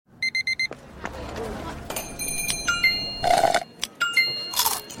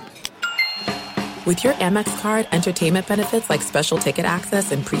With your Amex card, entertainment benefits like special ticket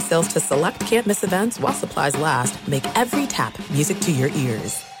access and pre-sales to select can't-miss events while supplies last make every tap music to your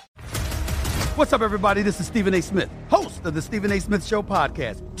ears. What's up, everybody? This is Stephen A. Smith, host of the Stephen A. Smith Show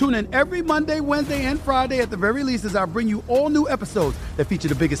podcast. Tune in every Monday, Wednesday, and Friday at the very least as I bring you all new episodes that feature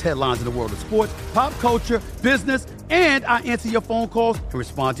the biggest headlines in the world of sports, pop culture, business, and I answer your phone calls and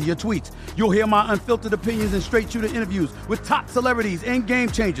respond to your tweets. You'll hear my unfiltered opinions and straight-shooter interviews with top celebrities and game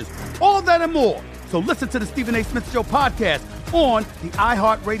changers. All that and more. So listen to the Stephen A. Smith Show podcast on the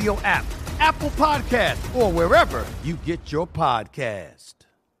iHeartRadio app, Apple Podcasts, or wherever you get your podcast.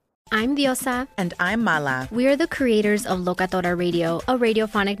 I'm Diosa. And I'm Mala. We are the creators of Locatora Radio, a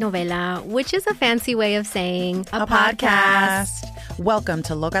radiophonic novela, which is a fancy way of saying a podcast. Welcome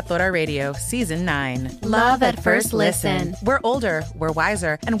to Locatora Radio, Season 9. Love at first listen. We're older, we're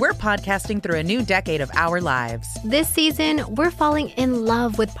wiser, and we're podcasting through a new decade of our lives. This season, we're falling in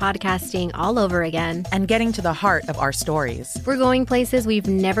love with podcasting all over again. And getting to the heart of our stories. We're going places we've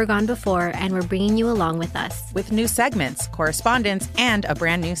never gone before, and we're bringing you along with us. With new segments, correspondence, and a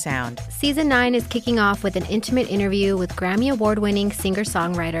brand new sound. Season 9 is kicking off with an intimate interview with Grammy Award-winning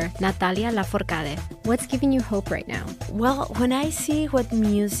singer-songwriter Natalia Lafourcade. What's giving you hope right now? Well, when I see what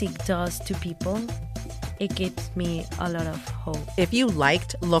music does to people, it gives me a lot of hope. If you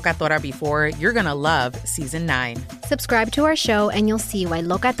liked Locatora before, you're going to love Season 9. Subscribe to our show and you'll see why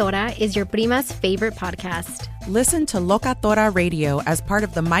Locatora is your prima's favorite podcast. Listen to Locatora Radio as part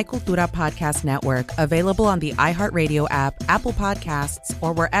of the My Cultura Podcast Network, available on the iHeartRadio app, Apple Podcasts,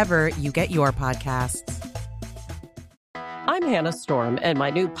 or wherever you get your podcasts. I'm Hannah Storm, and my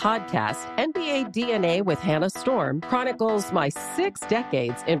new podcast, NBA DNA with Hannah Storm, chronicles my 6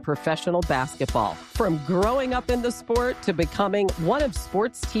 decades in professional basketball. From growing up in the sport to becoming one of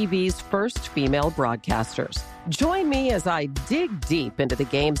sports TV's first female broadcasters. Join me as I dig deep into the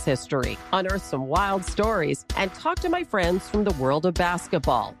game's history, unearth some wild stories, and talk to my friends from the world of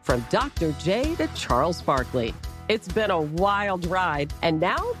basketball, from Dr. J to Charles Barkley. It's been a wild ride, and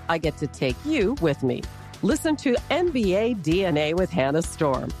now I get to take you with me. Listen to NBA DNA with Hannah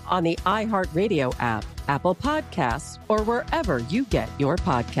Storm on the iHeartRadio app, Apple Podcasts, or wherever you get your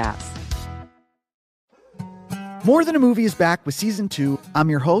podcasts. More Than a Movie is back with Season 2.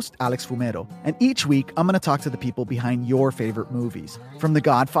 I'm your host, Alex Fumero, and each week I'm going to talk to the people behind your favorite movies. From The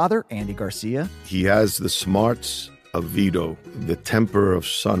Godfather, Andy Garcia. He has the smarts of Vito, the temper of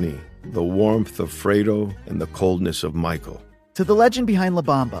Sonny, the warmth of Fredo, and the coldness of Michael. To the legend behind La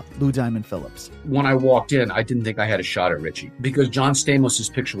Bamba, Lou Diamond Phillips. When I walked in, I didn't think I had a shot at Richie because John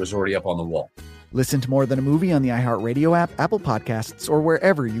Stamos' picture was already up on the wall. Listen to More Than a Movie on the iHeartRadio app, Apple Podcasts, or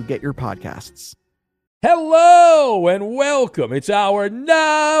wherever you get your podcasts. Hello and welcome. It's our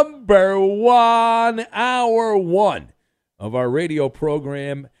number one, hour one of our radio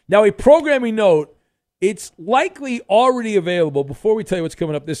program. Now, a programming note. It's likely already available. Before we tell you what's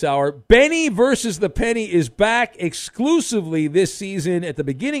coming up this hour, Benny versus the Penny is back exclusively this season at the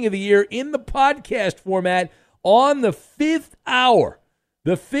beginning of the year in the podcast format on the 5th hour.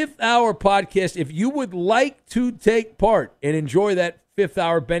 The 5th hour podcast. If you would like to take part and enjoy that 5th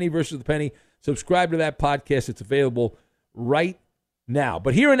hour Benny versus the Penny, subscribe to that podcast. It's available right now.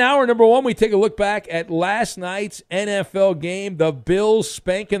 But here in hour number one, we take a look back at last night's NFL game. The Bills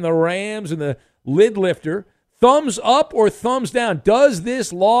spanking the Rams and the lid lifter. Thumbs up or thumbs down? Does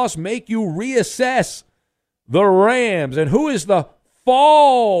this loss make you reassess the Rams? And who is the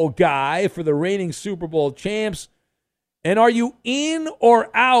fall guy for the reigning Super Bowl champs? And are you in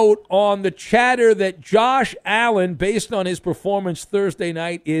or out on the chatter that Josh Allen, based on his performance Thursday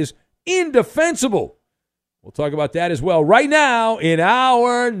night, is indefensible? We'll talk about that as well right now in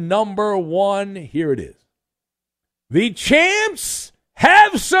hour number one. Here it is. The champs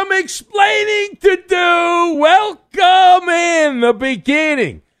have some explaining to do. Welcome in the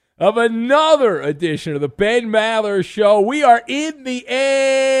beginning of another edition of the Ben Maller Show. We are in the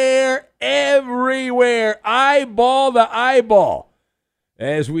air everywhere, eyeball to eyeball,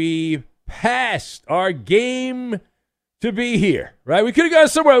 as we passed our game to be here, right? We could have gone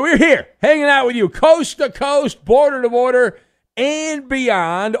somewhere. We're here, hanging out with you, coast to coast, border to border, and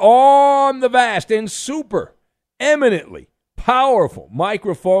beyond on the vast and super eminently powerful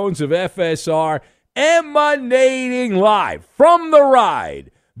microphones of FSR, emanating live from the ride,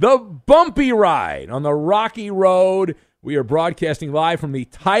 the bumpy ride on the rocky road. We are broadcasting live from the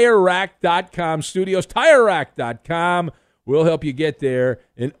TireRack.com studios. TireRack.com will help you get there.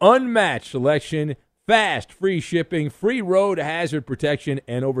 An unmatched selection, fast, free shipping, free road hazard protection,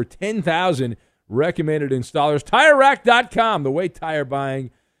 and over 10,000 recommended installers. TireRack.com, the way tire buying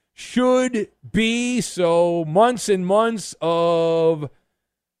should be. So months and months of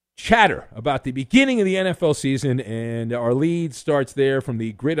chatter about the beginning of the NFL season, and our lead starts there from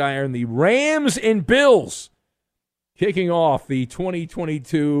the gridiron. The Rams and Bills kicking off the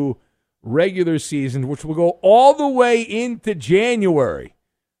 2022 regular season, which will go all the way into January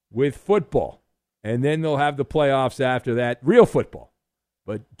with football. And then they'll have the playoffs after that, real football.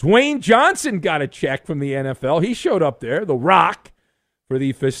 But Dwayne Johnson got a check from the NFL. He showed up there, The Rock, for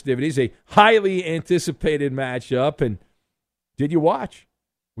the festivities, a highly anticipated matchup. And did you watch?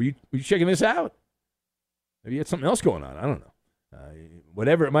 Were you checking this out? Maybe you had something else going on. I don't know.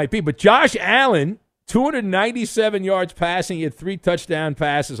 Whatever it might be. But Josh Allen, 297 yards passing. He had 3 touchdown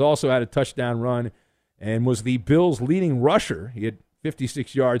passes, also had a touchdown run, and was the Bills' leading rusher. He had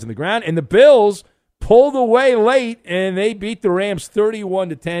 56 yards on the ground. And the Bills pulled away late, and they beat the Rams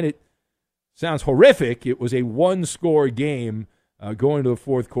 31-10. It sounds horrific. It was a one-score game going to the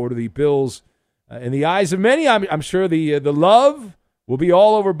fourth quarter. The Bills, in the eyes of many, I'm sure the love will be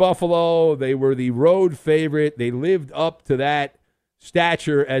all over Buffalo. They were the road favorite. They lived up to that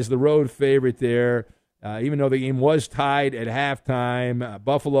stature as the road favorite there. Even though the game was tied at halftime,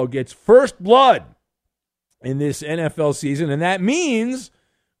 Buffalo gets first blood in this NFL season, and that means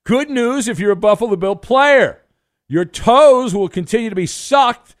good news if you're a Buffalo Bill player. Your toes will continue to be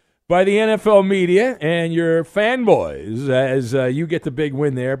sucked by the NFL media and your fanboys as you get the big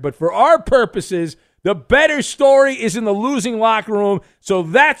win there. But for our purposes, the better story is in the losing locker room, so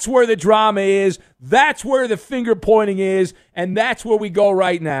that's where the drama is, that's where the finger pointing is, and that's where we go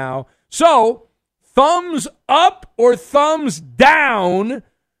right now. So, thumbs up or thumbs down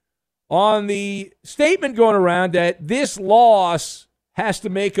on the statement going around that this loss has to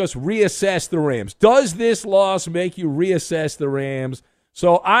make us reassess the Rams. Does this loss make you reassess the Rams?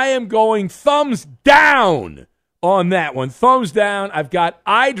 So I am going thumbs down on that one. Thumbs down. I've got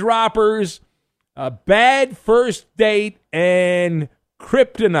eyedroppers, a bad first date, and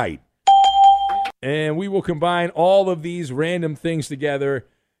kryptonite. And we will combine all of these random things together,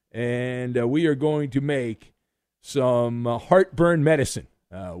 and we are going to make some heartburn medicine,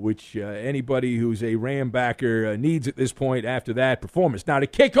 which anybody who's a Ram backer needs at this point after that performance. Now, to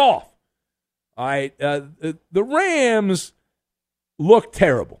kick off, all right, the Rams look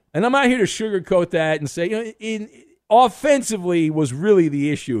terrible. And I'm not here to sugarcoat that and say, offensively was really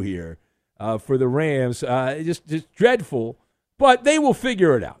the issue here for the Rams. Just dreadful, but they will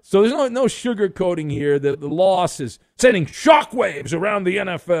figure it out. So there's no sugarcoating here. The loss is sending shockwaves around the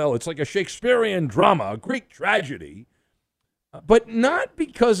NFL. It's like a Shakespearean drama, a Greek tragedy. But not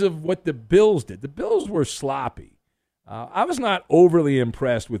because of what the Bills did. The Bills were sloppy. I was not overly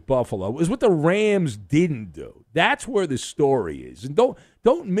impressed with Buffalo. It was what the Rams didn't do. That's where the story is. And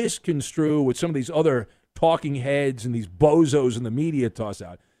don't misconstrue what some of these other talking heads and these bozos in the media toss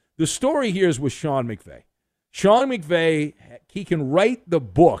out. The story here is with Sean McVay. Sean McVay, he can write the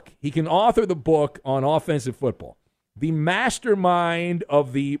book. He can author the book on offensive football. The mastermind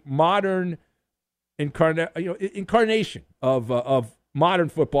of the modern incarnation of modern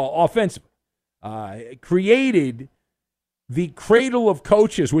football offensively. Created the cradle of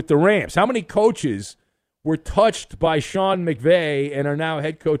coaches with the Rams. How many coaches were touched by Sean McVay and are now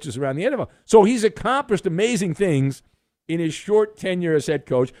head coaches around the NFL? So he's accomplished amazing things in his short tenure as head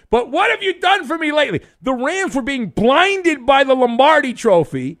coach. But what have you done for me lately? The Rams were being blinded by the Lombardi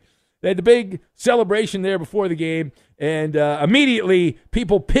Trophy. They had the big celebration there before the game, and immediately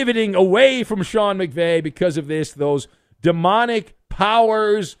people pivoting away from Sean McVay because of this. Those demonic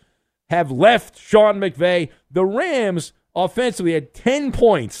powers have left Sean McVay. The Rams offensively had 10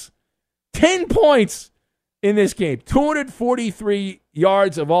 points. 10 points in this game. 243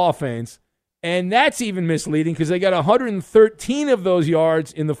 yards of offense. And that's even misleading because they got 113 of those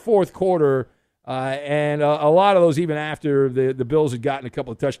yards in the fourth quarter, and a lot of those even after the Bills had gotten a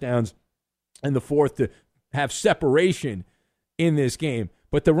couple of touchdowns in the fourth to have separation in this game.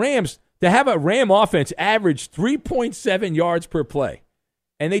 But the Rams, to have a Ram offense average 3.7 yards per play,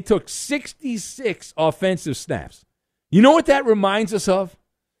 and they took 66 offensive snaps. You know what that reminds us of?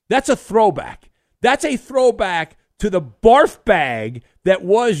 That's a throwback. That's a throwback to the barf bag that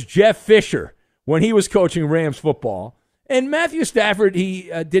was Jeff Fisher when he was coaching Rams football. And Matthew Stafford,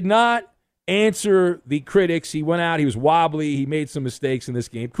 he did not answer the critics. He went out. He was wobbly. He made some mistakes in this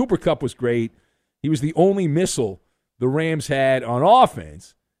game. Cooper Kupp was great. He was the only missile the Rams had on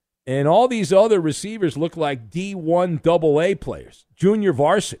offense. And all these other receivers look like D1 AA players, junior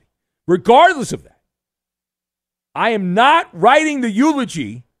varsity. Regardless of that, I am not writing the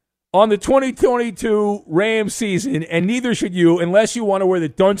eulogy on the 2022 Rams season, and neither should you unless you want to wear the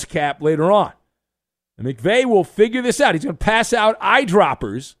dunce cap later on. And McVay will figure this out. He's going to pass out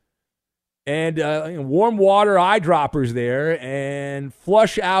eyedroppers and warm water eyedroppers there and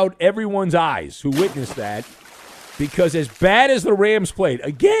flush out everyone's eyes who witnessed that. Because as bad as the Rams played,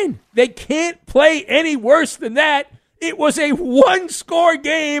 again, they can't play any worse than that. It was a one-score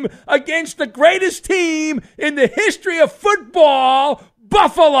game against the greatest team in the history of football,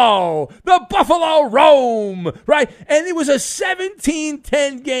 Buffalo. The Buffalo Rome, right? And it was a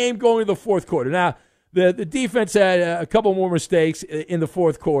 17-10 game going to the fourth quarter. Now, the defense had a couple more mistakes in the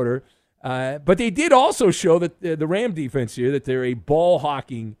fourth quarter, but they did also show that the Ram defense here, that they're a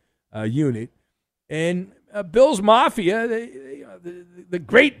ball-hawking unit. And Bills Mafia, the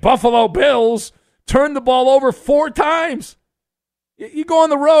great Buffalo Bills, turned the ball over 4 times. You go on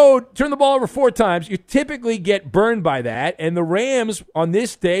the road, turn the ball over 4 times, you typically get burned by that, and the Rams on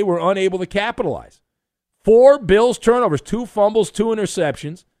this day were unable to capitalize. 4 Bills turnovers, 2 fumbles, 2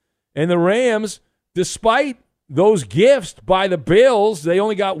 interceptions, and the Rams, despite those gifts by the Bills, they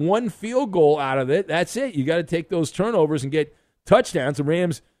only got 1 field goal out of it. That's it. You got to take those turnovers and get touchdowns. The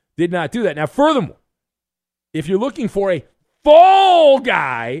Rams did not do that. Now, furthermore, if you're looking for a fall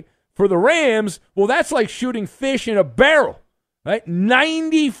guy for the Rams, well, that's like shooting fish in a barrel, right?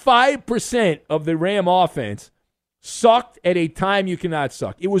 95% of the Ram offense sucked at a time you cannot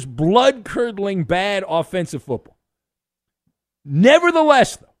suck. It was blood-curdling bad offensive football.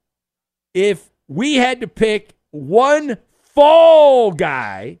 Nevertheless, though, if we had to pick one fall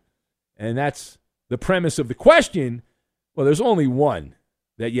guy, and that's the premise of the question, well, there's only one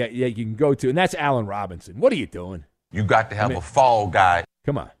that you can go to, and that's Allen Robinson. What are you doing? You got to have a fall guy.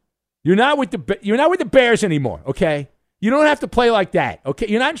 Come on. You're not with the Bears anymore, okay? You don't have to play like that, okay?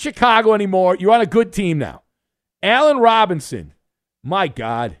 You're not in Chicago anymore. You're on a good team now. Allen Robinson, my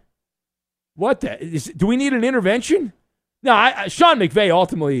God. Do we need an intervention? No, Sean McVay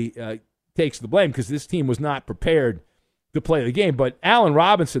ultimately takes the blame because this team was not prepared to play the game. But Allen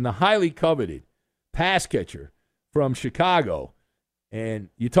Robinson, the highly coveted pass catcher from Chicago, and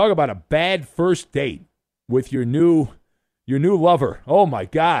you talk about a bad first date with your new lover. Oh, my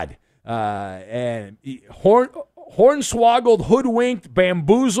God. And hornswoggled, hoodwinked,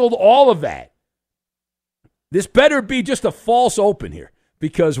 bamboozled, all of that. This better be just a false open here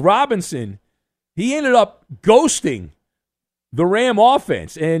because Robinson, he ended up ghosting the Ram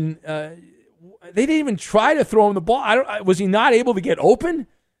offense, and they didn't even try to throw him the ball. Was he not able to get open?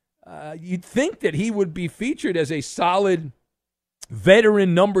 You'd think that he would be featured as a solid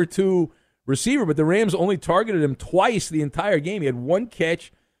veteran number 2 receiver, but the Rams only targeted him twice the entire game. He had 1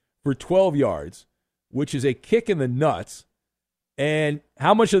 catch for 12 yards, which is a kick in the nuts. And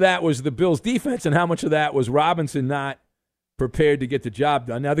how much of that was the Bills' defense and how much of that was Robinson not prepared to get the job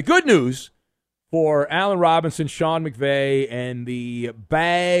done? Now, the good news for Allen Robinson, Sean McVay, and the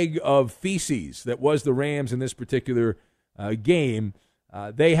bag of feces that was the Rams in this particular game,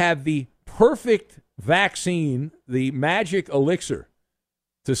 they have the perfect vaccine, the magic elixir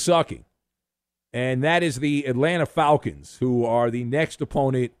to sucking. And that is the Atlanta Falcons, who are the next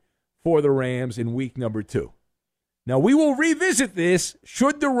opponent for the Rams in week number 2. Now, we will revisit this.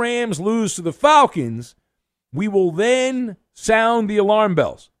 Should the Rams lose to the Falcons, we will then sound the alarm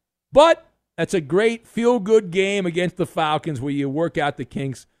bells. But that's a great feel-good game against the Falcons where you work out the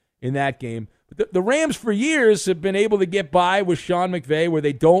kinks in that game. But the Rams for years have been able to get by with Sean McVay where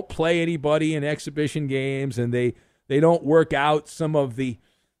they don't play anybody in exhibition games and they don't work out some of the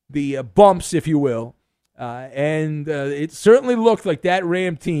bumps, if you will. And it certainly looked like that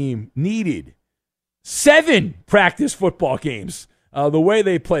Ram team needed 7 practice football games the way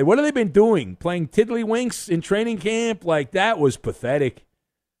they play. What have they been doing? Playing tiddlywinks in training camp? Like, that was pathetic.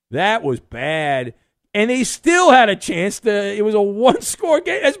 That was bad. And they still had a chance it was a 1-score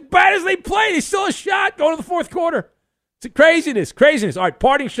game. As bad as they played, they still had a shot going to the fourth quarter. It's craziness. All right,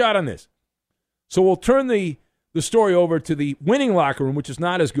 parting shot on this. So we'll turn the story over to the winning locker room, which is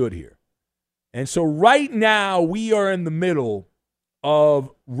not as good here. And so right now we are in the middle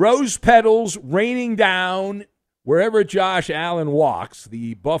of rose petals raining down wherever Josh Allen walks,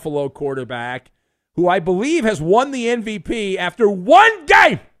 the Buffalo quarterback, who I believe has won the MVP after 1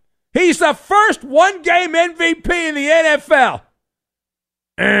 game. He's the first 1-game MVP in the NFL.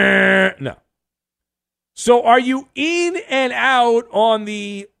 No. So are you in and out on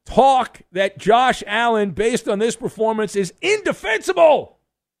the talk that Josh Allen, based on this performance, is indefensible?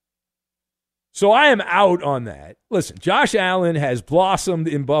 So I am out on that. Listen, Josh Allen has blossomed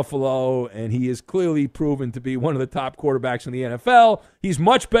in Buffalo, and he is clearly proven to be one of the top quarterbacks in the NFL. He's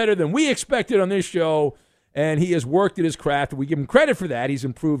much better than we expected on this show, and he has worked at his craft. We give him credit for that. He's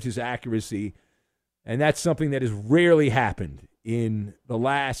improved his accuracy, and that's something that has rarely happened in the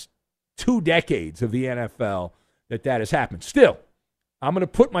last 2 decades of the NFL, that has happened. Still, I'm going to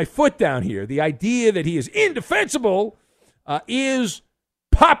put my foot down here. The idea that he is indefensible is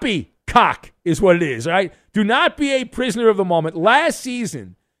poppycock is what it is, all right? Do not be a prisoner of the moment. Last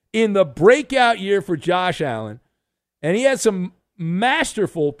season, in the breakout year for Josh Allen, and he had some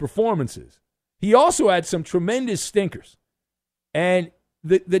masterful performances, he also had some tremendous stinkers. And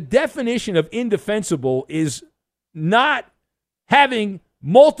the definition of indefensible is not having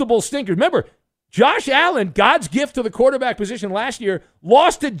multiple stinkers. Remember, Josh Allen, God's gift to the quarterback position last year,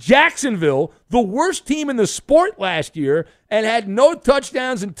 lost to Jacksonville, the worst team in the sport last year, and had no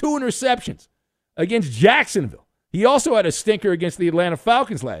touchdowns and 2 interceptions against Jacksonville. He also had a stinker against the Atlanta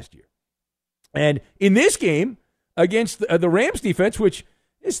Falcons last year. And in this game, against the Rams defense, which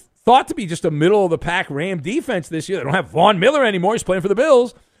is thought to be just a middle-of-the-pack Ram defense this year. They don't have Von Miller anymore. He's playing for the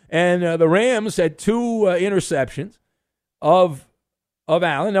Bills. And the Rams had 2 interceptions of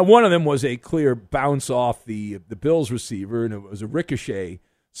Allen. Now, one of them was a clear bounce off the Bills receiver, and it was a ricochet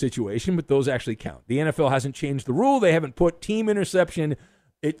situation, but those actually count. The NFL hasn't changed the rule. They haven't put team interception.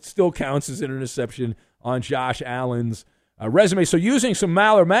 It still counts as an interception on Josh Allen's resume. So using some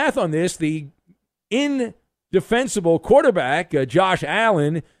Maller math on this, the indefensible quarterback, Josh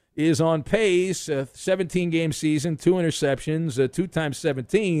Allen, is on pace, 17-game season, 2 interceptions, 2 times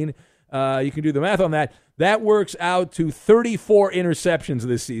 17. You can do the math on that. That works out to 34 interceptions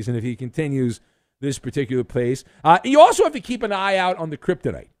this season if he continues this particular pace. You also have to keep an eye out on the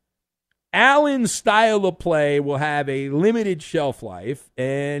kryptonite. Allen's style of play will have a limited shelf life,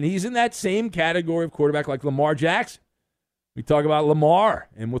 and he's in that same category of quarterback like Lamar Jackson. We talk about Lamar,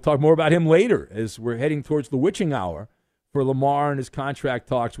 and we'll talk more about him later as we're heading towards the witching hour for Lamar and his contract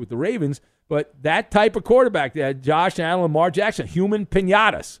talks with the Ravens. But that type of quarterback, that Josh Allen, Lamar Jackson, human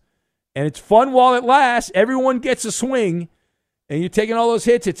piñatas. And it's fun while it lasts. Everyone gets a swing, and you're taking all those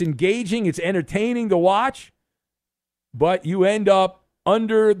hits. It's engaging. It's entertaining to watch. But you end up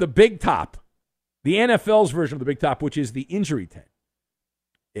under the big top, the NFL's version of the big top, which is the injury tent.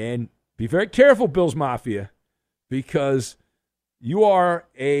 And be very careful, Bills Mafia, because you are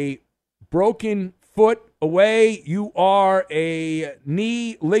a broken foot away. You are a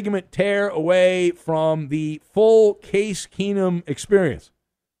knee ligament tear away from the full Case Keenum experience.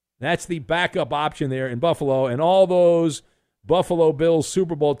 That's the backup option there in Buffalo, and all those Buffalo Bills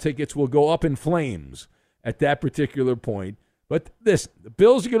Super Bowl tickets will go up in flames at that particular point. But listen, the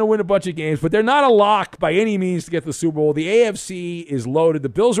Bills are going to win a bunch of games, but they're not a lock by any means to get the Super Bowl. The AFC is loaded. The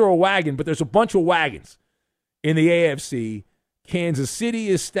Bills are a wagon, but there's a bunch of wagons in the AFC. Kansas City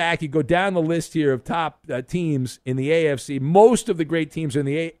is stacked. You go down the list here of top teams in the AFC. Most of the great teams are in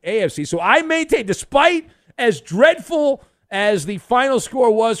the AFC. So I maintain, despite as dreadful as the final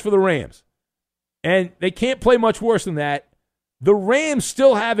score was for the Rams, and they can't play much worse than that, the Rams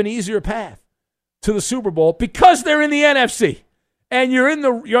still have an easier path to the Super Bowl because they're in the NFC. And you're on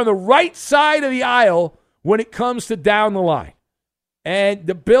the right side of the aisle when it comes to down the line. And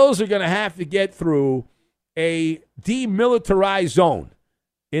the Bills are going to have to get through a demilitarized zone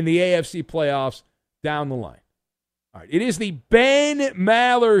in the AFC playoffs down the line. All right, it is the Ben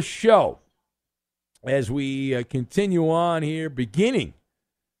Maller Show as we continue on here, beginning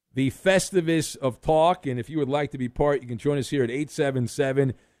the Festivus of talk. And if you would like to be part, you can join us here at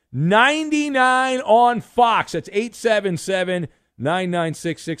 877-99 on Fox. That's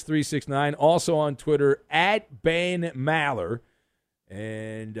 877-996-6369. Also on Twitter, at Ben Maller.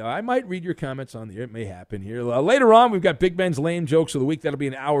 And I might read your comments on the air. It may happen here. Later on, we've got Big Ben's Lame Jokes of the Week. That'll be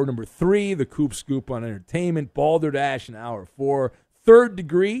in hour number 3. The Coop Scoop on entertainment. Balderdash in hour 4. Third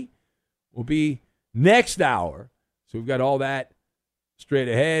Degree will be next hour. So we've got all that straight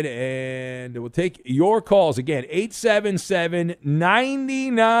ahead. And we'll take your calls. Again,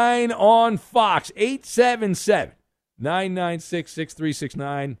 877-99 on Fox.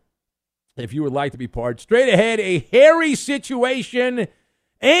 877-996-6369. If you would like to be part. Straight ahead, a hairy situation,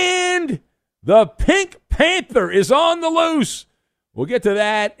 and the Pink Panther is on the loose. We'll get to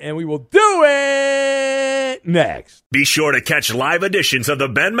that, and we will do it next. Be sure to catch live editions of the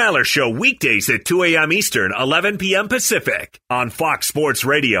Ben Maller Show weekdays at 2 a.m. Eastern, 11 p.m. Pacific on Fox Sports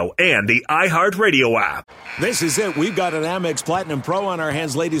Radio and the iHeartRadio app. This is it. We've got an Amex Platinum Pro on our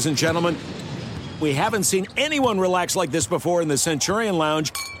hands, ladies and gentlemen. We haven't seen anyone relax like this before in the Centurion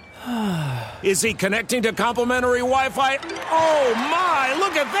Lounge. Is he connecting to complimentary Wi-Fi? Oh, my!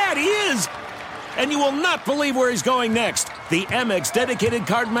 Look at that! He is! And you will not believe where he's going next. The Amex dedicated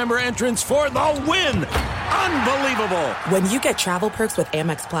card member entrance for the win! Unbelievable! When you get travel perks with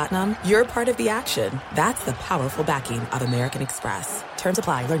Amex Platinum, you're part of the action. That's the powerful backing of American Express. Terms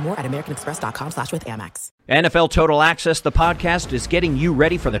apply. Learn more at americanexpress.com/withAmex. NFL Total Access, the podcast, is getting you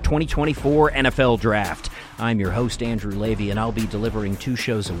ready for the 2024 NFL Draft. I'm your host, Andrew Levy, and I'll be delivering 2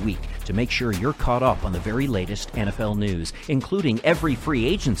 shows a week to make sure you're caught up on the very latest NFL news, including every free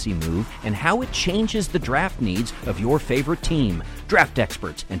agency move and how it changes the draft needs of your favorite team. Draft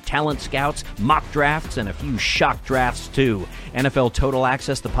experts and talent scouts, mock drafts, and a few shock drafts, too. NFL Total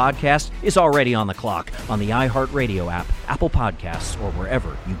Access, the podcast, is already on the clock on the iHeartRadio app, Apple Podcasts, or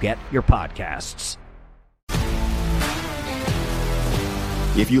wherever you get your podcasts.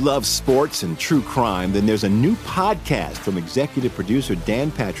 If you love sports and true crime, then there's a new podcast from executive producer Dan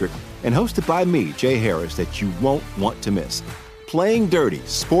Patrick and hosted by me, Jay Harris, that you won't want to miss. Playing Dirty: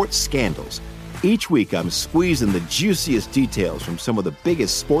 Sports Scandals. Each week, I'm squeezing the juiciest details from some of the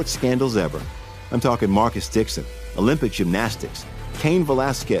biggest sports scandals ever. I'm talking Marcus Dixon, Olympic gymnastics, Cain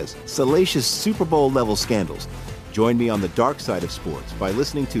Velasquez, salacious Super Bowl-level scandals. Join me on the dark side of sports by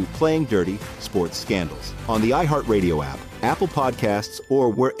listening to Playing Dirty: Sports Scandals on the iHeartRadio app, Apple Podcasts, or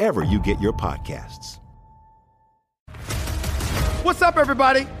wherever you get your podcasts. What's up,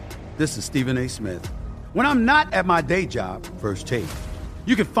 everybody? This is Stephen A. Smith. When I'm not at my day job, First Take,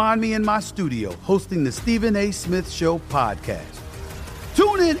 you can find me in my studio hosting the Stephen A. Smith Show podcast.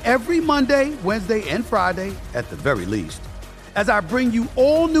 Tune in every Monday, Wednesday, and Friday, at the very least, as I bring you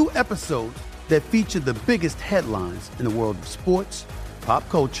all new episodes that feature the biggest headlines in the world of sports, pop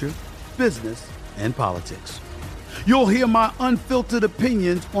culture, business, and politics. You'll hear my unfiltered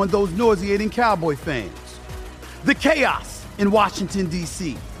opinions on those nauseating Cowboy fans, the chaos in Washington,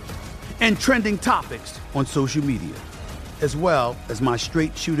 D.C., and trending topics on social media, as well as my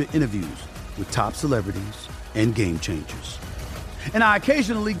straight shooter interviews with top celebrities and game changers. And I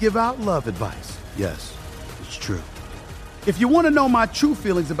occasionally give out love advice. Yes, it's true. If you want to know my true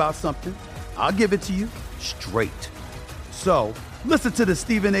feelings about something, I'll give it to you straight. So, listen to the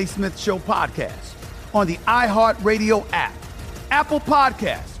Stephen A. Smith Show podcast on the iHeartRadio app, Apple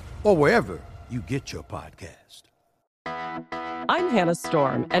Podcasts, or wherever you get your podcast. I'm Hannah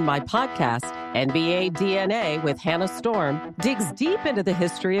Storm, and my podcast, NBA DNA with Hannah Storm, digs deep into the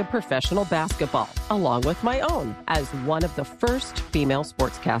history of professional basketball, along with my own, as one of the first female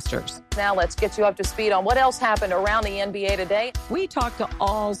sportscasters. Now let's get you up to speed on what else happened around the NBA today. We talk to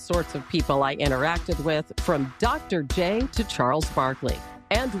all sorts of people I interacted with, from Dr. J to Charles Barkley,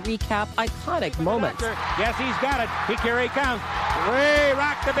 and recap iconic moments. Yes, he's got it. Here he comes. Way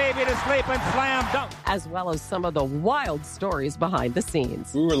rock the baby to sleep and slam dunk. As well as some of the wild stories behind the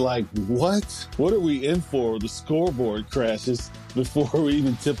scenes. We were like, what? What are we in for? The scoreboard crashes before we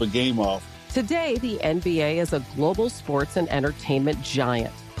even tip a game off. Today, the NBA is a global sports and entertainment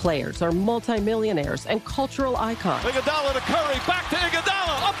giant. Players are multimillionaires and cultural icons. Iguodala to Curry, back to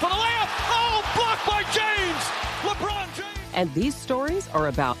Iguodala, up for the layup. Oh, blocked by James. LeBron James. And these stories are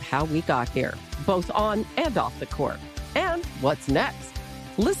about how we got here, both on and off the court. And what's next?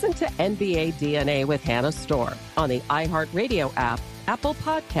 Listen to NBA DNA with Hannah Storm on the iHeartRadio app, Apple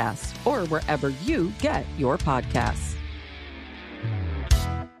Podcasts, or wherever you get your podcasts.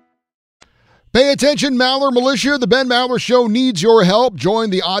 Pay attention, Maller Militia. The Ben Maller Show needs your help.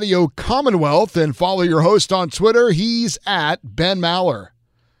 Join the audio commonwealth and follow your host on Twitter. He's at Ben Maller.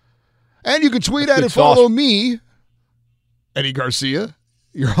 And you can tweet at and follow me, Eddie Garcia,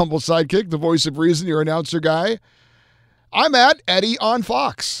 your humble sidekick, the voice of reason, your announcer guy. I'm at Eddie on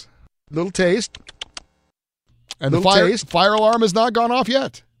Fox. Little taste. And the fire alarm has not gone off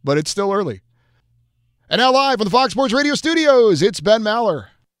yet, but it's still early. And now live from the Fox Sports Radio studios, it's Ben Maller.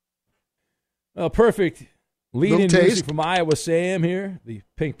 Well, perfect lead-in music from Iowa Sam here, the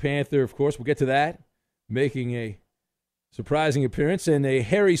Pink Panther, of course. We'll get to that, making a surprising appearance and a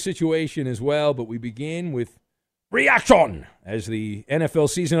hairy situation as well. But we begin with reaction as the NFL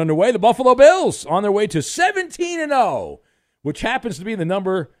season underway. The Buffalo Bills on their way to 17-0, which happens to be the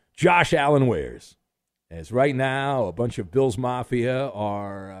number Josh Allen wears. As right now, a bunch of Bills Mafia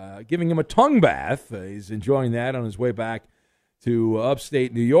are giving him a tongue bath. He's enjoying that on his way back to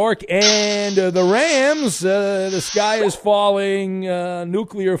upstate New York. And the Rams, the sky is falling,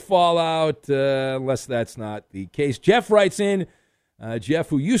 nuclear fallout, unless that's not the case. Jeff writes in, Jeff,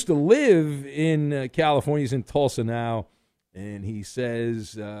 who used to live in California, he's in Tulsa now, and he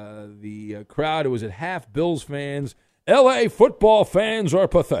says the crowd, it was at half Bills fans. L.A. football fans are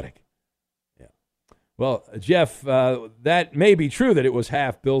pathetic. Yeah. Well, Jeff, that may be true that it was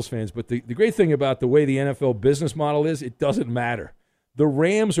half Bills fans, but the great thing about the way the NFL business model is, it doesn't matter. The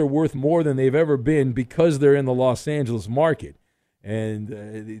Rams are worth more than they've ever been because they're in the Los Angeles market. And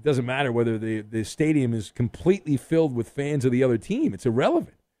it doesn't matter whether the stadium is completely filled with fans of the other team. It's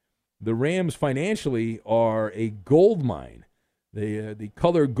irrelevant. The Rams financially are a gold mine the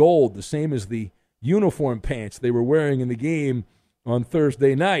color gold, the same as the uniform pants they were wearing in the game on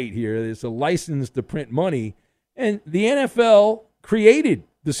Thursday night here. It's a license to print money. And the NFL created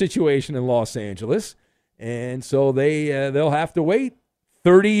the situation in Los Angeles, and so they'll have to wait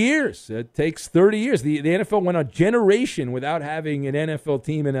 30 years. It takes 30 years. The NFL went a generation without having an NFL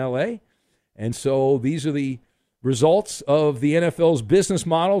team in L.A., and so these are the results of the NFL's business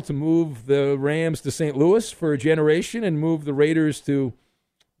model to move the Rams to St. Louis for a generation and move the Raiders to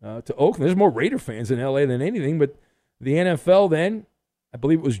Oakland. There's more Raider fans in L.A. than anything, but the NFL then, I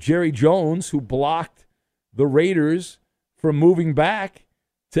believe it was Jerry Jones who blocked the Raiders from moving back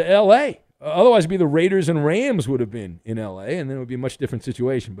to L.A. Otherwise, it'd be the Raiders and Rams would have been in L.A., and then it would be a much different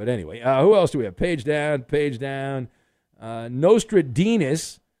situation. But anyway, who else do we have? Page down.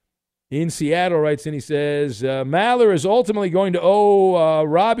 Nostradamus in Seattle writes in, he says, Maller is ultimately going to owe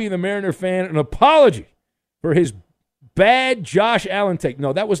Robbie the Mariner fan an apology for his bad Josh Allen take.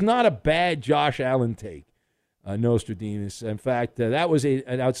 No, that was not a bad Josh Allen take, Nostradamus. In fact, that was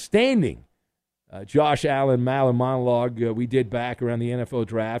an outstanding Josh Allen Maller monologue we did back around the NFL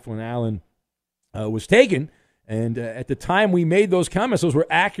draft when Allen was taken. And at the time we made those comments, those were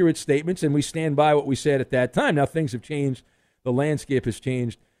accurate statements, and we stand by what we said at that time. Now things have changed. The landscape has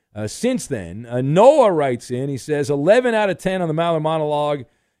changed since then. Noah writes in, he says, 11 out of 10 on the Maller monologue.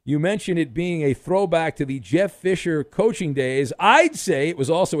 You mentioned it being a throwback to the Jeff Fisher coaching days. I'd say it was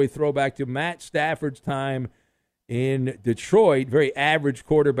also a throwback to Matt Stafford's time in Detroit. Very average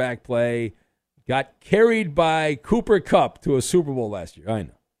quarterback play. Got carried by Cooper Kupp to a Super Bowl last year. I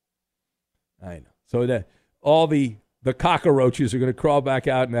know. So all the cockroaches are going to crawl back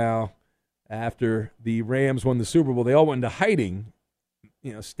out now after the Rams won the Super Bowl. They all went into hiding.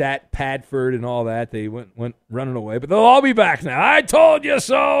 Stat Padford and all that. They went running away. But they'll all be back now. I told you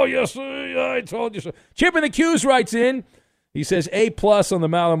so. Yes, I told you so. Chip in the Q's writes in. He says, A+ on the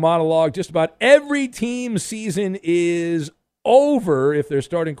Maller monologue. Just about every team's season is over if their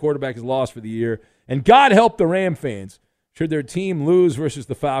starting quarterback is lost for the year. And God help the Ram fans should their team lose versus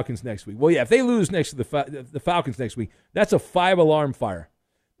the Falcons next week. Well, yeah, if they lose next to the Falcons next week, that's a 5-alarm fire.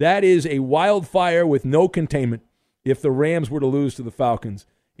 That is a wildfire with no containment if the Rams were to lose to the Falcons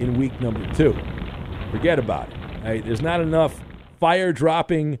in week number 2. Forget about it. Right? There's not enough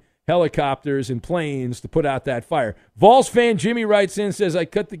fire-dropping helicopters and planes to put out that fire. Vols fan Jimmy writes in, says, I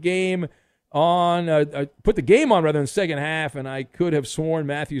put the game on rather in the second half, and I could have sworn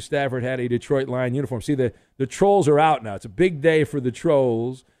Matthew Stafford had a Detroit Lion uniform. See, the Trolls are out now. It's a big day for the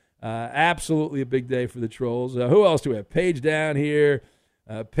Trolls. Absolutely a big day for the Trolls. Who else do we have? Page down here.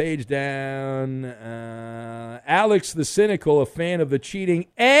 Alex the Cynical, a fan of the cheating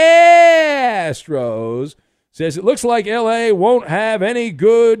Astros, says it looks like L.A. won't have any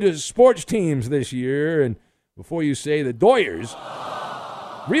good sports teams this year. And before you say the Doyers,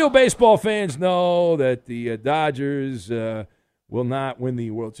 real baseball fans know that the Dodgers will not win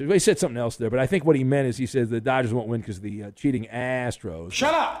the World Series. Well, he said something else there, but I think what he meant is he says the Dodgers won't win because of the cheating Astros.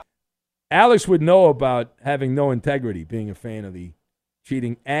 Shut up! Alex would know about having no integrity, being a fan of the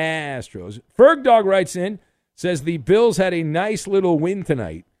cheating Astros. Fergdog writes in, says the Bills had a nice little win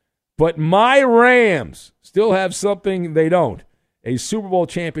tonight, but my Rams still have something they don't. A Super Bowl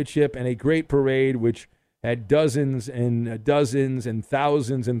championship and a great parade, which had dozens and dozens and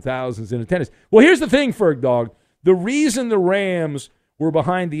thousands in attendance. Well, here's the thing, Fergdog. The reason the Rams were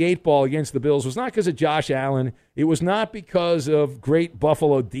behind the 8 ball against the Bills was not because of Josh Allen. It was not because of great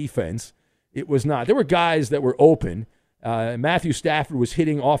Buffalo defense. It was not. There were guys that were open. Matthew Stafford was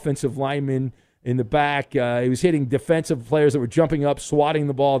hitting offensive linemen in the back. He was hitting defensive players that were jumping up, swatting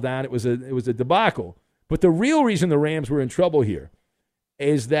the ball down. It was a debacle. But the real reason the Rams were in trouble here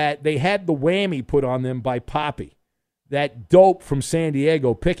is that they had the whammy put on them by Poppy, that dope from San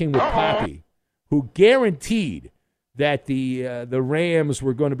Diego picking with Poppy, who guaranteed that the Rams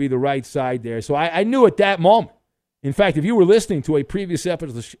were going to be the right side there. So I knew at that moment. In fact, if you were listening to a previous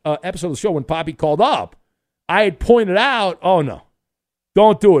episode of the show when Poppy called up, I had pointed out, oh, no,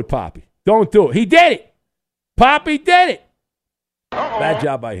 don't do it, Poppy. Don't do it. He did it. Poppy did it. Bad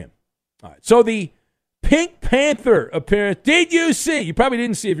job by him. All right, so the Pink Panther appearance, did you see? You probably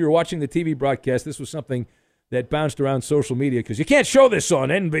didn't see if you were watching the TV broadcast. This was something that bounced around social media because you can't show this on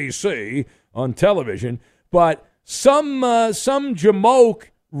NBC on television, but some jamoke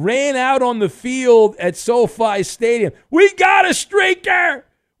ran out on the field at SoFi Stadium. We got a streaker!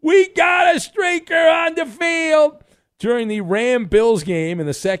 We got a streaker on the field during the Ram-Bills game in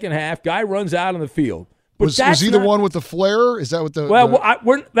the second half. Guy runs out on the field. Was he the one with the flare? Is that what the...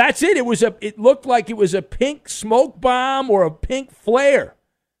 Well, that's it. It looked like it was a pink smoke bomb or a pink flare.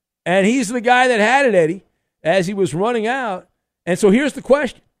 And he's the guy that had it, Eddie, as he was running out. And so here's the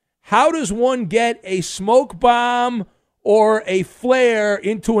question. How does one get a smoke bomb or a flare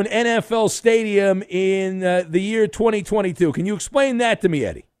into an NFL stadium in the year 2022? Can you explain that to me,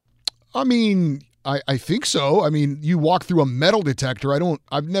 Eddie? I mean, I think so. I mean, you walk through a metal detector.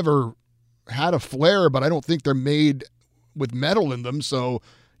 I've never had a flare, but I don't think they're made with metal in them. So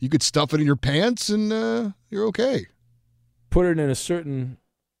you could stuff it in your pants and you're okay. Put it in a certain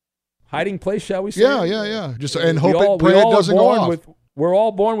hiding place, shall we say? Yeah. Just and hope it doesn't go off. We're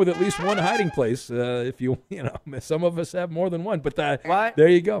all born with at least one hiding place. If you know, some of us have more than one. But there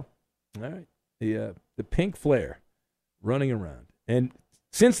you go. All right, the pink flare running around. And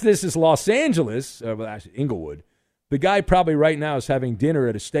since this is Los Angeles, well, actually Inglewood, the guy probably right now is having dinner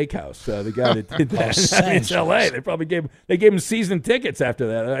at a steakhouse. The guy that did that. It's L.A. They probably gave him season tickets after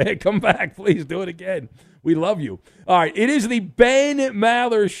that. Hey, come back, please do it again. We love you. All right, it is the Ben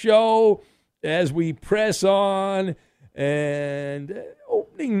Maller Show as we press on. And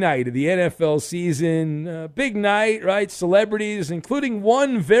opening night of the NFL season, big night, right? Celebrities, including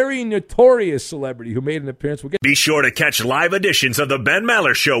one very notorious celebrity who made an appearance. Be sure to catch live editions of the Ben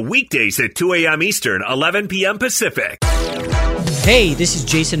Maller Show weekdays at 2 a.m. Eastern, 11 p.m. Pacific. Hey, this is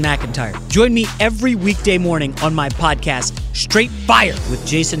Jason McIntyre. Join me every weekday morning on my podcast, Straight Fire with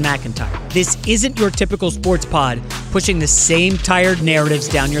Jason McIntyre. This isn't your typical sports pod pushing the same tired narratives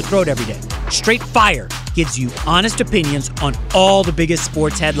down your throat every day. Straight Fire gives you honest opinions on all the biggest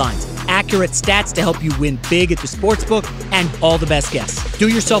sports headlines, accurate stats to help you win big at the sportsbook, and all the best guests. Do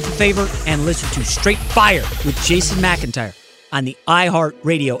yourself a favor and listen to Straight Fire with Jason McIntyre on the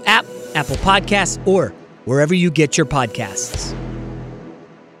iHeartRadio app, Apple Podcasts, or wherever you get your podcasts.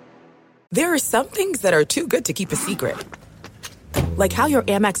 There are some things that are too good to keep a secret. Like how your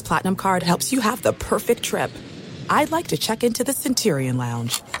Amex Platinum card helps you have the perfect trip. I'd like to check into the Centurion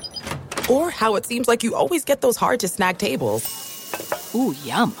Lounge. Or how it seems like you always get those hard-to-snag tables. Ooh,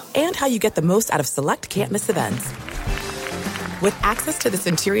 yum. And how you get the most out of select can't-miss events. With access to the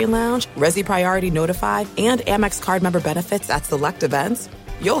Centurion Lounge, Resi Priority Notified, and Amex card member benefits at select events,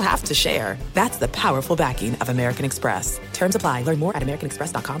 you'll have to share. That's the powerful backing of American Express. Terms apply. Learn more at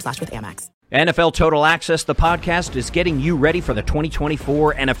americanexpress.com/withAmex. NFL Total Access, the podcast, is getting you ready for the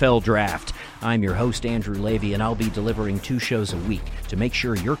 2024 NFL Draft. I'm your host, Andrew Levy, and I'll be delivering 2 shows a week to make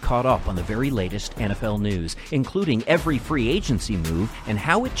sure you're caught up on the very latest NFL news, including every free agency move and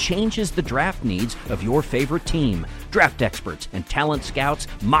how it changes the draft needs of your favorite team. Draft experts and talent scouts,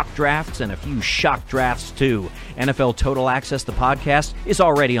 mock drafts, and a few shock drafts, too. NFL Total Access, the podcast, is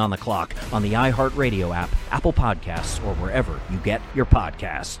already on the clock on the iHeartRadio app, Apple Podcasts, or wherever you get your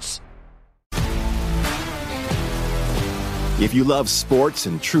podcasts. If you love sports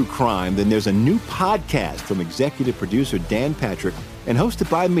and true crime, then there's a new podcast from executive producer Dan Patrick and hosted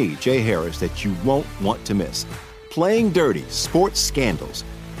by me, Jay Harris, that you won't want to miss. Playing Dirty: Sports Scandals.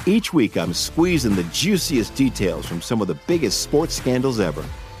 Each week, I'm squeezing the juiciest details from some of the biggest sports scandals ever.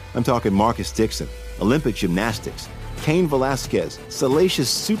 I'm talking Marcus Dixon, Olympic gymnastics, Cain Velasquez,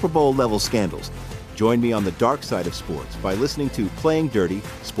 salacious Super Bowl-level scandals. Join me on the dark side of sports by listening to Playing Dirty: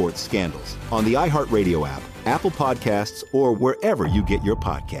 Sports Scandals on the iHeartRadio app, Apple Podcasts, or wherever you get your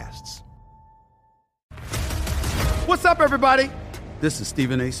podcasts. What's up, everybody? This is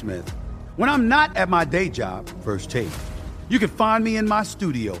Stephen A. Smith. When I'm not at my day job, First Take, you can find me in my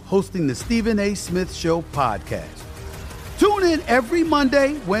studio hosting the Stephen A. Smith Show podcast. Tune in every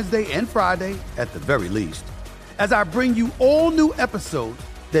Monday, Wednesday, and Friday, at the very least, as I bring you all new episodes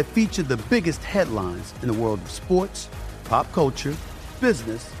that feature the biggest headlines in the world of sports, pop culture,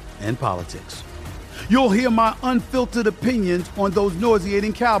 business, and politics. You'll hear my unfiltered opinions on those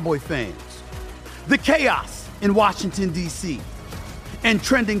nauseating Cowboy fans, the chaos in Washington, D.C., and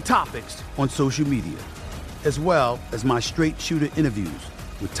trending topics on social media, as well as my straight shooter interviews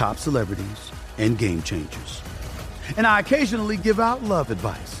with top celebrities and game changers. And I occasionally give out love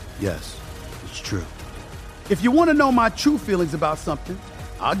advice. Yes, it's true. If you want to know my true feelings about something,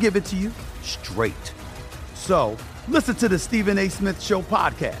 I'll give it to you straight. So listen to the Stephen A. Smith Show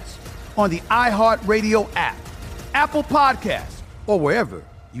podcast on the iHeartRadio app, Apple Podcasts, or wherever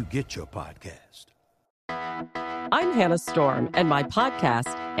you get your podcast. I'm Hannah Storm, and my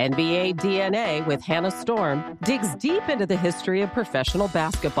podcast, NBA DNA with Hannah Storm, digs deep into the history of professional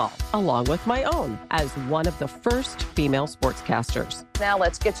basketball, along with my own, as one of the first female sportscasters. Now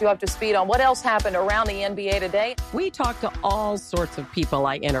let's get you up to speed on what else happened around the NBA today. We talked to all sorts of people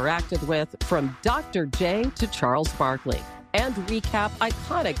I interacted with, from Dr. J to Charles Barkley, and recap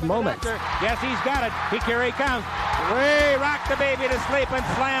iconic moments. Yes, he's got it. Here he comes. We rock the baby to sleep and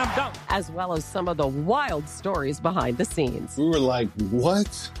slam dunk. As well as some of the wild stories behind the scenes. We were like,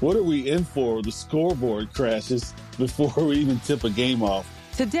 what? What are we in for? The scoreboard crashes before we even tip a game off.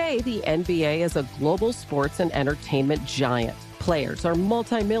 Today, the NBA is a global sports and entertainment giant. Players are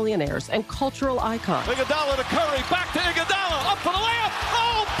multimillionaires and cultural icons. Iguodala to Curry, back to Iguodala, up for the layup.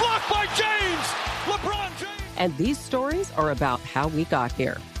 Oh, blocked by James. LeBron James. And these stories are about how we got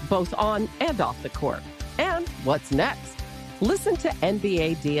here, both on and off the court. And what's next? Listen to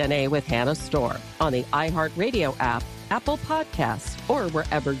NBA DNA with Hannah Storm on the iHeartRadio app, Apple Podcasts, or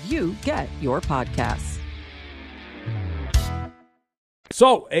wherever you get your podcasts.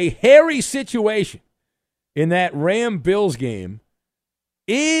 So, a hairy situation in that Ram-Bills game.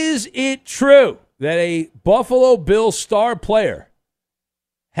 Is it true that a Buffalo Bills star player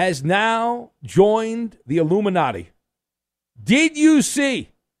has now joined the Illuminati? Did you see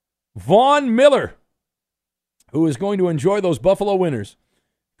Von Miller, who is going to enjoy those Buffalo winners?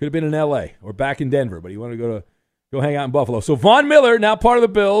 Could have been in L.A. or back in Denver, but he wanted to go hang out in Buffalo. So Von Miller, now part of the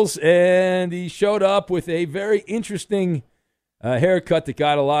Bills, and he showed up with a very interesting haircut that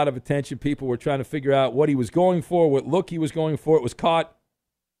got a lot of attention. People were trying to figure out what he was going for, what look he was going for. It was caught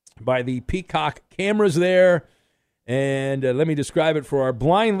by the Peacock cameras there. And let me describe it for our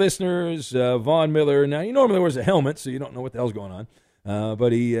blind listeners. Von Miller, now he normally wears a helmet, so you don't know what the hell's going on.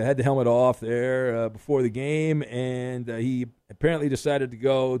 But he had the helmet off there before the game, and he apparently decided to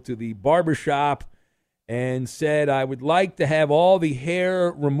go to the barbershop and said, I would like to have all the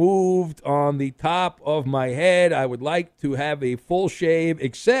hair removed on the top of my head. I would like to have a full shave,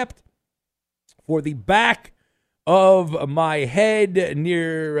 except for the back of my head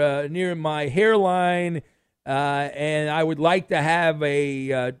near my hairline, and I would like to have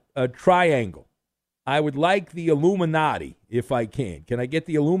a triangle. I would like the Illuminati, if I can. Can I get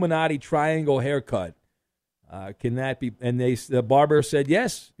the Illuminati triangle haircut? Can that be? And the barber said,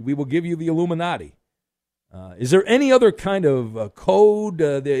 yes, we will give you the Illuminati. Is there any other kind of code,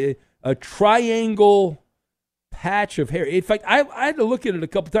 a triangle patch of hair? In fact, I had to look at it a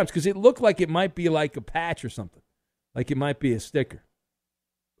couple times because it looked like it might be like a patch or something, like it might be a sticker.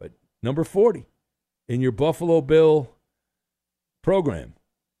 But number 40 in your Buffalo Bill program,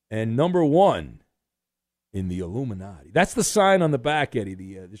 and number 1 in the Illuminati. That's the sign on the back, Eddie.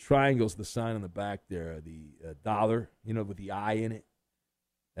 The triangle's the sign on the back there, the dollar, with the eye in it.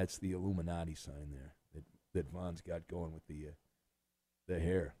 That's the Illuminati sign there that Von's got going with the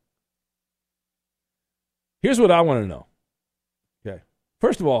hair. Here's what I want to know. Okay.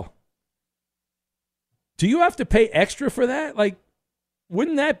 First of all, do you have to pay extra for that? Like,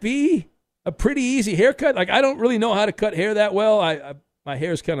 wouldn't that be a pretty easy haircut? Like, I don't really know how to cut hair that well. My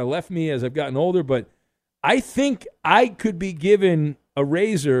hair's kind of left me as I've gotten older, but I think I could be given a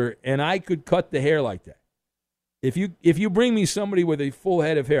razor and I could cut the hair like that. If you bring me somebody with a full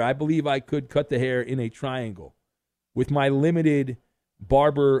head of hair, I believe I could cut the hair in a triangle with my limited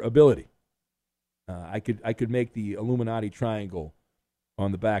barber ability. I could make the Illuminati triangle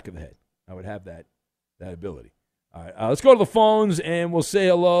on the back of the head. I would have that ability. All right, let's go to the phones, and we'll say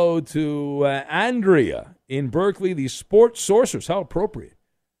hello to Andrea in Berkeley, the sports sorceress. How appropriate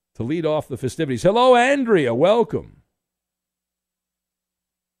to lead off the festivities. Hello, Andrea. Welcome.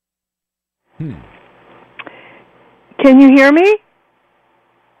 Can you hear me?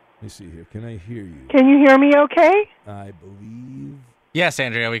 Let me see here. Can I hear you? Can you hear me okay? I believe. Yes,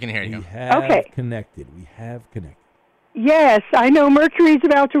 Andrea, we can hear you. We have connected. Yes, I know Mercury's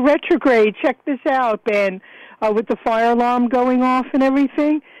about to retrograde. Check this out, Ben, with the fire alarm going off and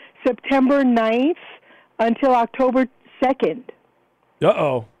everything. September 9th until October 2nd.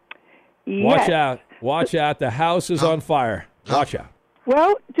 Uh-oh. Yes. Watch out. Watch out. The house is on fire. Watch out.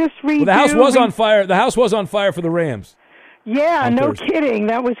 Well, just redo. Well, the house was on fire. The house was on fire for the Rams. Yeah, no Thursday. kidding.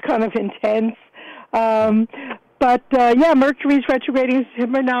 That was kind of intense. But Mercury's retrograding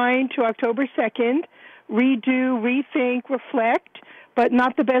September 9 to October 2nd. Redo, rethink, reflect, but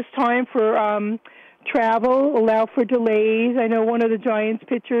not the best time for travel. Allow for delays. I know one of the Giants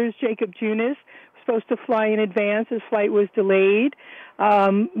pitchers, Jacob Junis, was supposed to fly in advance. His flight was delayed.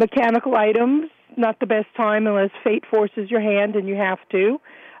 Mechanical items, not the best time unless fate forces your hand and you have to.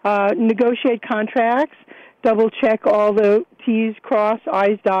 Negotiate contracts. Double-check all the T's crossed,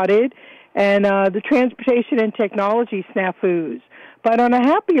 I's dotted. And the transportation and technology snafus. But on a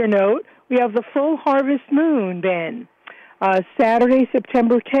happier note, we have the full harvest moon, Ben, Saturday,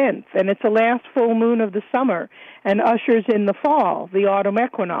 September 10th, and it's the last full moon of the summer and ushers in the fall, the autumn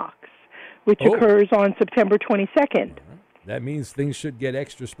equinox, which occurs on September 22nd. That means things should get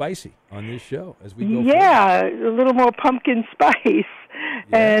extra spicy on this show as we go Yeah, a little more pumpkin spice.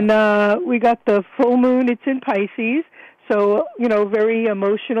 And we got the full moon. It's in Pisces. So, very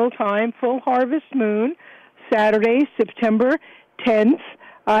emotional time. Full harvest moon, Saturday, September 10th.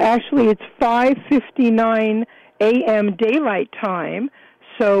 Actually, it's 5:59 a.m. daylight time.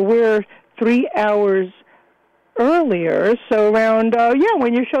 So we're 3 hours earlier. So around,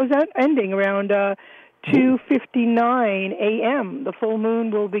 when your show's ending, around 2:59 a.m., the full moon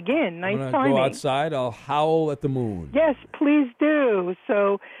will begin. Nice timing. I'm going to go outside. I'll howl at the moon. Yes, please do.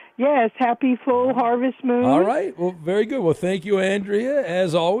 So, yes, happy full harvest moon. All right. Well, very good. Well, thank you, Andrea.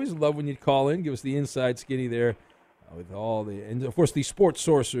 As always, love when you call in. Give us the inside skinny there with all the, and of course, the sports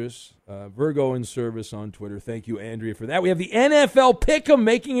sorcerers, Virgo in service on Twitter. Thank you, Andrea, for that. We have the NFL Pick'em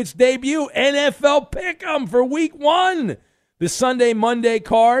making its debut. NFL Pick'em for Week 1. The Sunday, Monday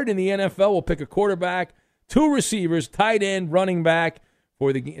card in the NFL. We'll pick a quarterback, 2 receivers, tight end, running back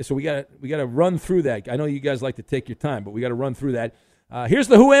for the. So we got to run through that. I know you guys like to take your time, but we got to run through that. Here's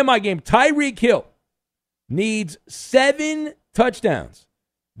the Who Am I game. Tyreek Hill needs 7 touchdowns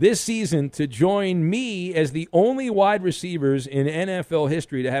this season to join me as the only wide receivers in NFL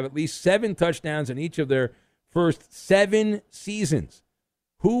history to have at least 7 touchdowns in each of their first 7 seasons.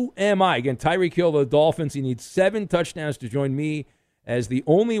 Who am I? Again, Tyreek Hill, the Dolphins. He needs 7 touchdowns to join me as the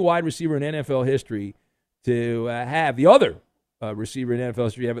only wide receiver in NFL history to have the other receiver in NFL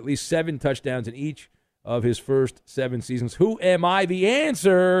history have at least 7 touchdowns in each of his first 7 seasons. Who am I? The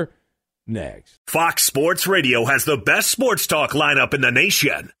answer next. Fox Sports Radio has the best sports talk lineup in the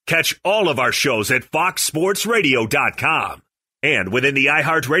nation. Catch all of our shows at foxsportsradio.com. And within the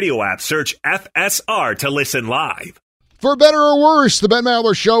iHeartRadio app, search FSR to listen live. For better or worse, the Ben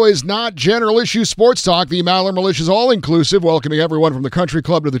Maller Show is not general issue sports talk. The Maller Militia is all-inclusive, welcoming everyone from the country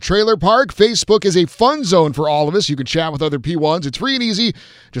club to the trailer park. Facebook is a fun zone for all of us. You can chat with other P1s. It's free and easy.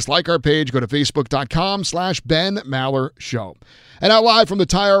 Just like our page, go to facebook.com/Ben Maller Show. And now live from the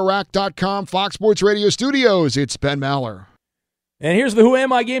TireRack.com Fox Sports Radio studios, it's Ben Maller. And here's the Who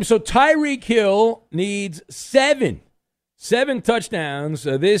Am I game. So Tyreek Hill needs 7 touchdowns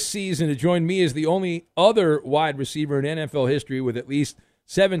this season to join me as the only other wide receiver in NFL history with at least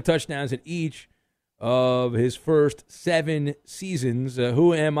 7 touchdowns in each of his first 7 seasons.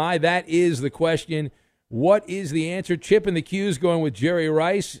 Who am I? That is the question. What is the answer? Chip in the Q's going with Jerry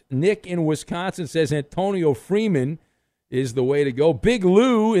Rice. Nick in Wisconsin says Antonio Freeman is the way to go. Big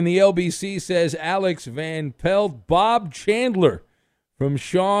Lou in the LBC says Alex Van Pelt. Bob Chandler from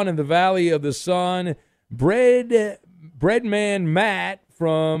Sean in the Valley of the Sun. Breadman Matt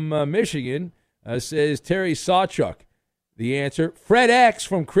from Michigan says Terry Sawchuk. The answer. Fred X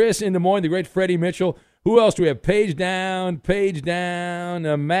from Chris in Des Moines, the great Freddie Mitchell. Who else do we have? Page down.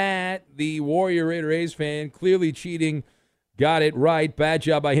 Matt, the Warrior Raider A's fan, clearly cheating. Got it right. Bad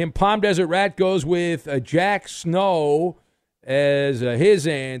job by him. Palm Desert Rat goes with Jack Snow as his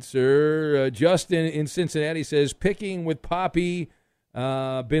answer. Justin in Cincinnati says picking with Poppy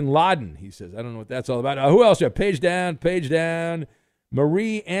Bin Laden, he says. I don't know what that's all about. Who else? Page down.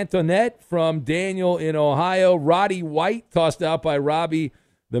 Marie Antoinette from Daniel in Ohio. Roddy White, tossed out by Robbie,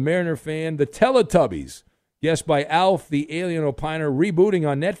 the Mariner fan. The Teletubbies, guessed by Alf, the Alien Opiner, rebooting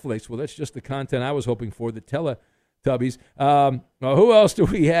on Netflix. Well, that's just the content I was hoping for, the Teletubbies. Who else do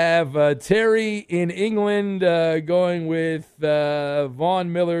we have? Terry in England going with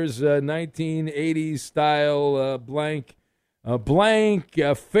Vaughn Miller's 1980s style blank.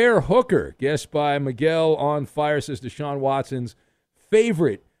 Fair Hooker, guessed by Miguel on Fire, says Deshaun Watson's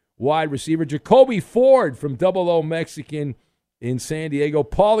favorite wide receiver. Jacoby Ford from Double O Mexican in San Diego.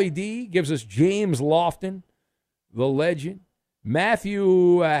 Paulie D gives us James Lofton, the legend.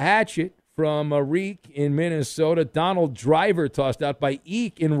 Matthew Hatchett from Reek in Minnesota. Donald Driver, tossed out by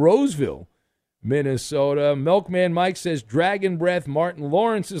Eek in Roseville, Minnesota. Milkman Mike says Dragon Breath. Martin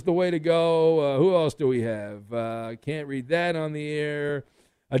Lawrence is the way to go. Who else do we have? Can't read that on the air.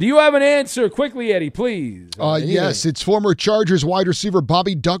 Do you have an answer? Quickly, Eddie, please. Yes, it's former Chargers wide receiver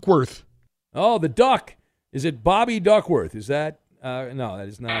Bobby Duckworth. Oh, the Duck. Is it Bobby Duckworth? Is that? No, that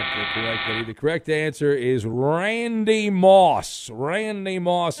is not correct, Eddie. The correct answer is Randy Moss. Randy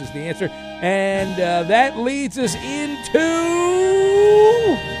Moss is the answer. And that leads us into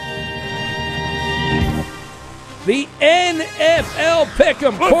the NFL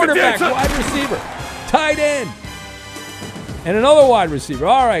Pick'em. Quarterback, wide receiver, tight end, and another wide receiver.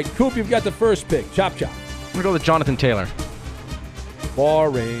 All right, Coop, you've got the first pick. Chop, chop. I'm going to go with Jonathan Taylor.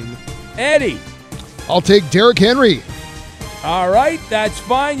 Boring. Eddie. I'll take Derrick Henry. All right, that's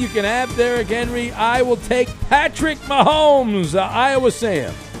fine. You can have Derrick Henry. I will take Patrick Mahomes, Iowa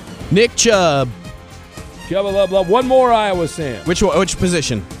Sam. Nick Chubb. Chubb, love. One more Iowa Sam. Which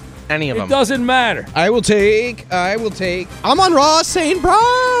position? Any of them. It doesn't matter. I will take. Amon-Ra St.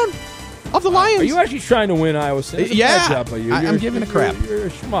 Brown of the Lions. Are you actually trying to win Iowa State? Yeah. I'm giving a crap. You're a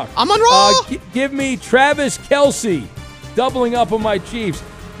schmuck. Amon-Ra. Give me Travis Kelce, doubling up on my Chiefs.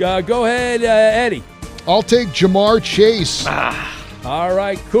 Go ahead, Eddie. I'll take Jamar Chase. All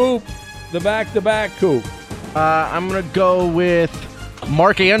right, Coop. The back-to-back Coop. I'm going to go with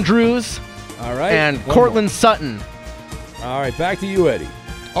Mark Andrews. All right. And Cortland Sutton. All right, back to you, Eddie.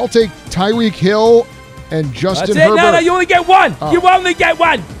 I'll take Tyreek Hill and Justin That's it. Herbert. No, you only get one. Oh. You only get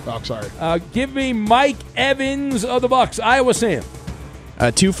one. Oh, sorry. Give me Mike Evans of the Bucks. Iowa Sam.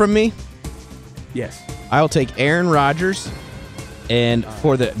 2 from me. Yes. I will take Aaron Rodgers. And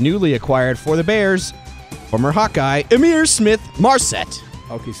for the newly acquired for the Bears, former Hawkeye, Emir Smith-Marset.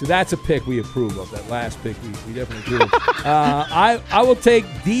 Okay, so that's a pick we approve of. That last pick we definitely approve of. I will take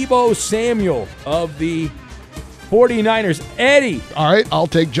Deebo Samuel of the 49ers. Eddie. All right, I'll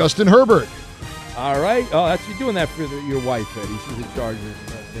take Justin Herbert. All right. Oh, that's you're doing that for your wife, Eddie. She's in charge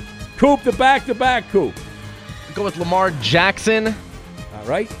of it. Coop, the back-to-back Coop. I'll go with Lamar Jackson. All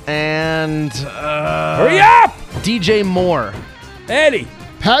right. And hurry up! DJ Moore. Eddie.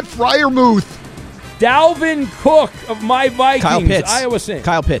 Pat Freiermuth. Dalvin Cook of my Vikings. Kyle Pitts. Iowa State.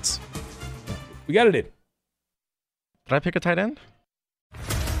 Kyle Pitts. We got it in. Did I pick a tight end?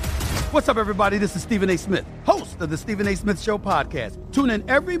 What's up, everybody? This is Stephen A. Smith, host of the Stephen A. Smith Show podcast. Tune in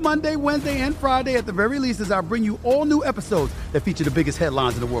every Monday, Wednesday, and Friday at the very least as I bring you all new episodes that feature the biggest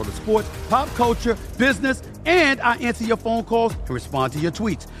headlines in the world of sports, pop culture, business, and I answer your phone calls and respond to your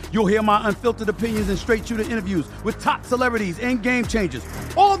tweets. You'll hear my unfiltered opinions and straight-shooter interviews with top celebrities and game changers.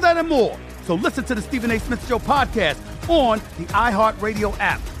 All that and more. So listen to the Stephen A. Smith Show podcast on the iHeartRadio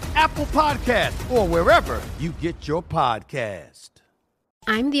app, Apple Podcasts, or wherever you get your podcast.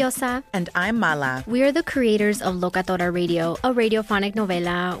 I'm Diosa. And I'm Mala. We are the creators of Locatora Radio, a radiophonic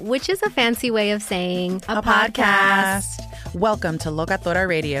novela, which is a fancy way of saying a podcast. Welcome to Locatora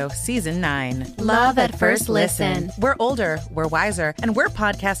Radio, Season 9. Love at first listen. We're older, we're wiser, and we're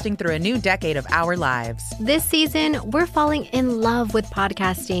podcasting through a new decade of our lives. This season, we're falling in love with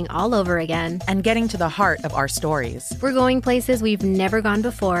podcasting all over again. And getting to the heart of our stories. We're going places we've never gone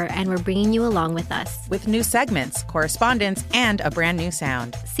before, and we're bringing you along with us. With new segments, correspondence, and a brand new sound.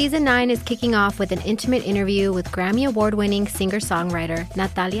 Season 9 is kicking off with an intimate interview with Grammy Award-winning singer-songwriter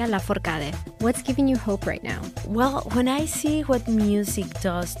Natalia Lafourcade. What's giving you hope right now? Well, when I see what music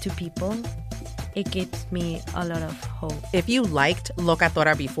does to people, it gives me a lot of hope. If you liked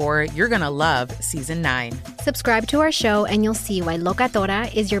Locatora before, you're going to love Season 9. Subscribe to our show and you'll see why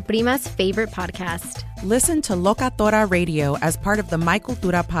Locatora is your prima's favorite podcast. Listen to Locatora Radio as part of the My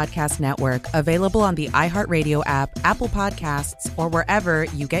Cultura podcast network, available on the iHeartRadio app, Apple Podcasts, or wherever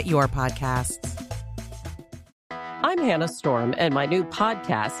you get your podcasts. I'm Hannah Storm, and my new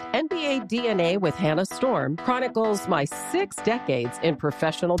podcast, NBA DNA with Hannah Storm, chronicles my 6 decades in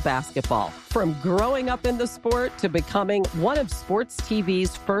professional basketball. From growing up in the sport to becoming one of sports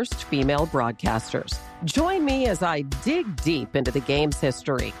TV's first female broadcasters. Join me as I dig deep into the game's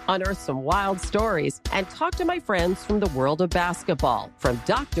history, unearth some wild stories, and talk to my friends from the world of basketball, from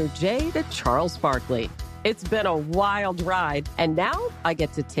Dr. J to Charles Barkley. It's been a wild ride, and now I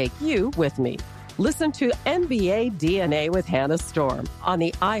get to take you with me. Listen to NBA DNA with Hannah Storm on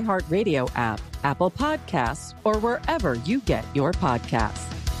the iHeartRadio app, Apple Podcasts, or wherever you get your podcasts.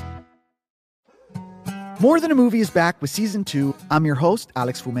 More Than a Movie is back with Season 2. I'm your host,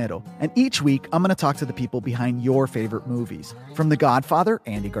 Alex Fumero, and each week I'm going to talk to the people behind your favorite movies. From The Godfather,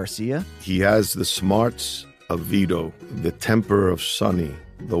 Andy Garcia. He has the smarts of Vito, the temper of Sonny,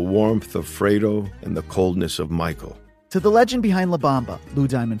 the warmth of Fredo, and the coldness of Michael. To the legend behind La Bamba, Lou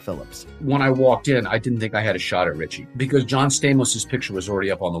Diamond Phillips. When I walked in, I didn't think I had a shot at Richie because John Stamos' picture was already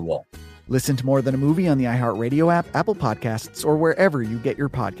up on the wall. Listen to More Than a Movie on the iHeartRadio app, Apple Podcasts, or wherever you get your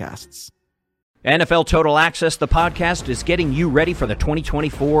podcasts. NFL Total Access, the podcast, is getting you ready for the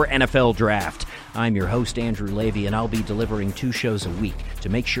 2024 NFL Draft. I'm your host, Andrew Levy, and I'll be delivering 2 shows a week to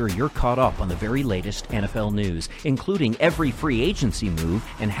make sure you're caught up on the very latest NFL news, including every free agency move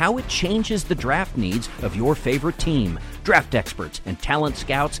and how it changes the draft needs of your favorite team. Draft experts and talent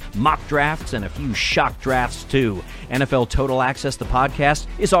scouts, mock drafts, and a few shock drafts, too. NFL Total Access, the podcast,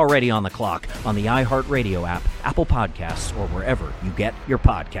 is already on the clock on the iHeartRadio app, Apple Podcasts, or wherever you get your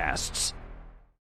podcasts.